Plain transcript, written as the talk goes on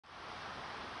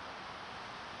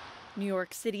New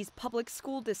York City's public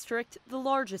school district, the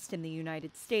largest in the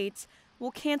United States,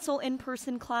 will cancel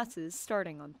in-person classes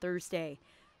starting on Thursday.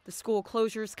 The school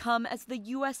closures come as the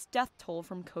U.S. death toll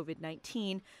from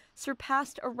COVID-19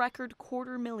 surpassed a record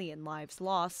 250,000 lives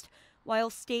lost, while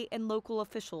state and local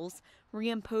officials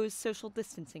reimpose social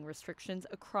distancing restrictions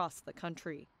across the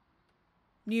country.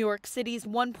 New York City's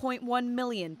 1.1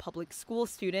 million public school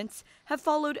students have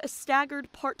followed a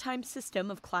staggered part-time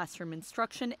system of classroom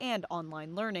instruction and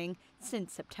online learning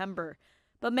since September.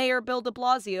 But Mayor Bill de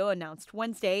Blasio announced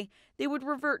Wednesday they would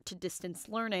revert to distance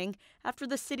learning after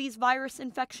the city's virus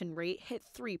infection rate hit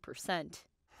 3%.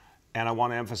 And I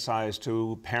want to emphasize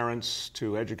to parents,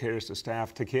 to educators, to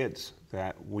staff, to kids,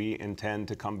 that we intend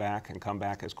to come back and come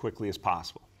back as quickly as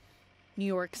possible. New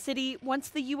York City, once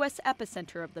the U.S.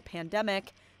 epicenter of the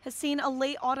pandemic, has seen a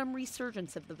late autumn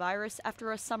resurgence of the virus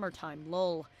after a summertime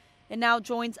lull. It now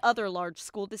joins other large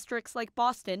school districts like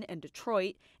Boston and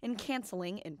Detroit in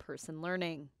canceling in-person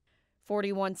learning.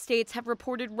 41 states have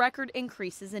reported record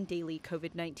increases in daily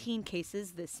COVID-19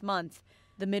 cases this month.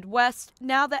 The Midwest,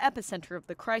 now the epicenter of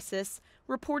the crisis,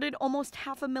 reported almost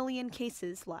 500,000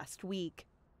 cases last week.